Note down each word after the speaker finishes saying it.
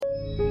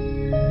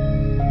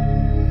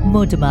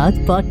Motormouth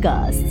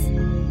Podcasts.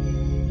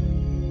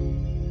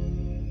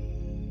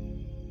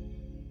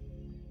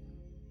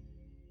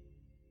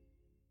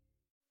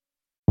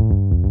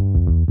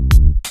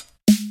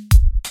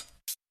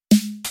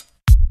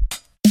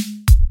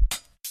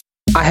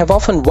 I have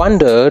often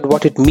wondered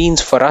what it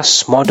means for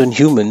us modern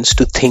humans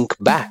to think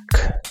back.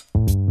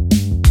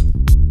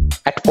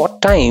 At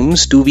what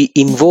times do we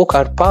invoke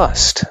our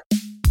past?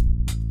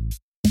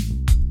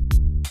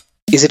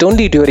 Is it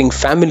only during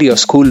family or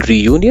school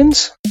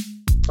reunions?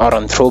 Or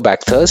on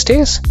Throwback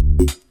Thursdays?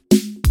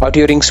 Or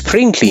during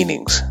spring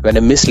cleanings when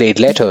a mislaid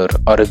letter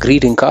or a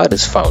greeting card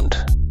is found?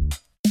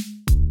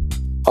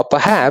 Or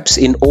perhaps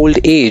in old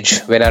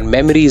age when our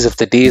memories of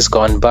the days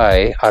gone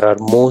by are our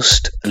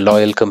most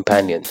loyal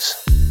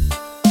companions.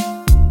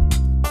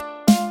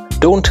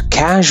 Don't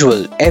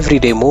casual,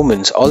 everyday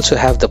moments also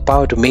have the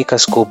power to make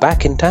us go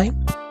back in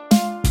time?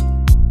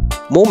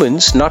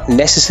 Moments not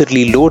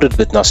necessarily loaded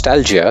with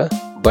nostalgia,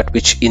 but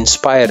which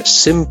inspire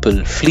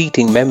simple,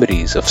 fleeting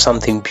memories of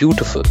something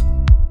beautiful,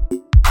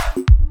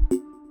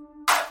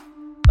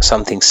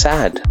 something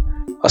sad,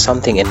 or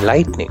something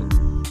enlightening.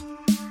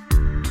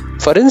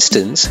 For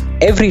instance,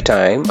 every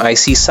time I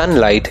see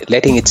sunlight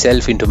letting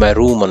itself into my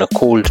room on a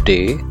cold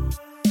day,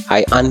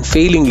 I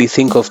unfailingly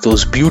think of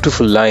those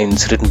beautiful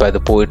lines written by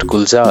the poet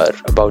Gulzar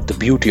about the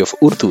beauty of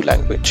Urdu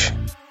language.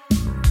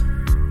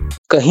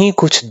 कहीं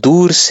कुछ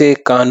दूर से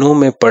कानों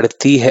में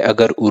पड़ती है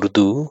अगर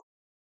उर्दू,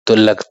 तो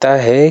लगता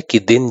है कि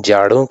दिन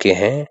जाड़ों के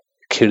हैं,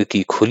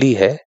 खिड़की खुली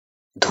है,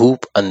 धूप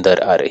अंदर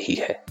आ रही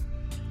है.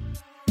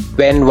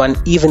 When one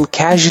even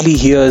casually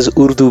hears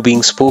Urdu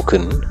being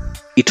spoken,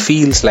 it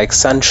feels like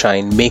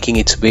sunshine making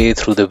its way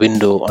through the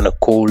window on a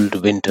cold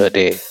winter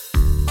day.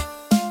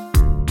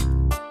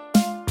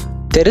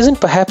 There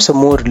isn't perhaps a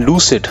more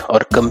lucid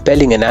or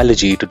compelling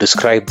analogy to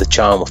describe the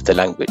charm of the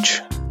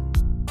language.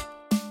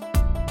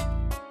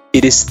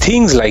 It is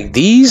things like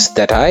these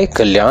that I,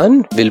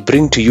 Kalyan, will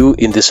bring to you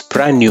in this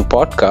brand new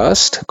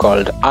podcast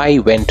called I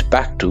Went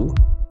Back To,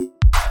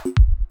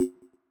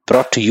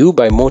 brought to you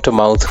by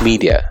Motormouth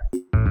Media.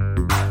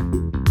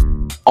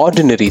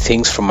 Ordinary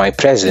things from my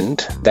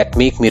present that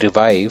make me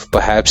revive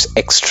perhaps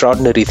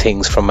extraordinary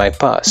things from my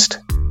past.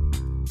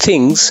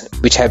 Things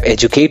which have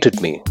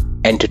educated me,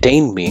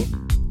 entertained me,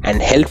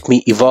 and helped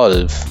me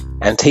evolve,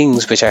 and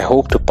things which I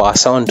hope to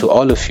pass on to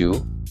all of you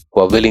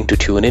who are willing to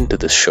tune into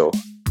this show.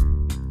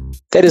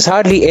 There is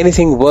hardly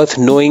anything worth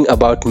knowing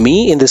about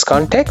me in this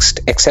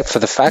context except for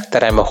the fact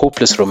that I'm a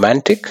hopeless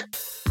romantic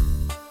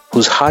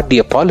who's hardly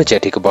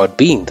apologetic about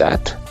being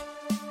that,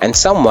 and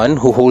someone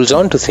who holds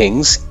on to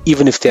things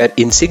even if they are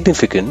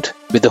insignificant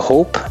with the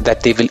hope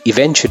that they will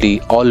eventually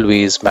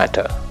always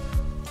matter.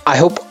 I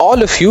hope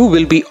all of you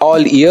will be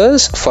all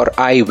ears for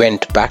I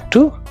Went Back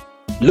To.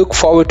 Look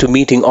forward to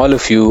meeting all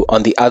of you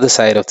on the other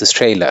side of this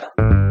trailer.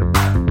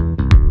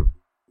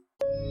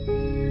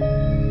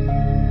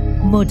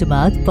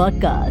 Motormouth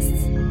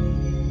Podcasts.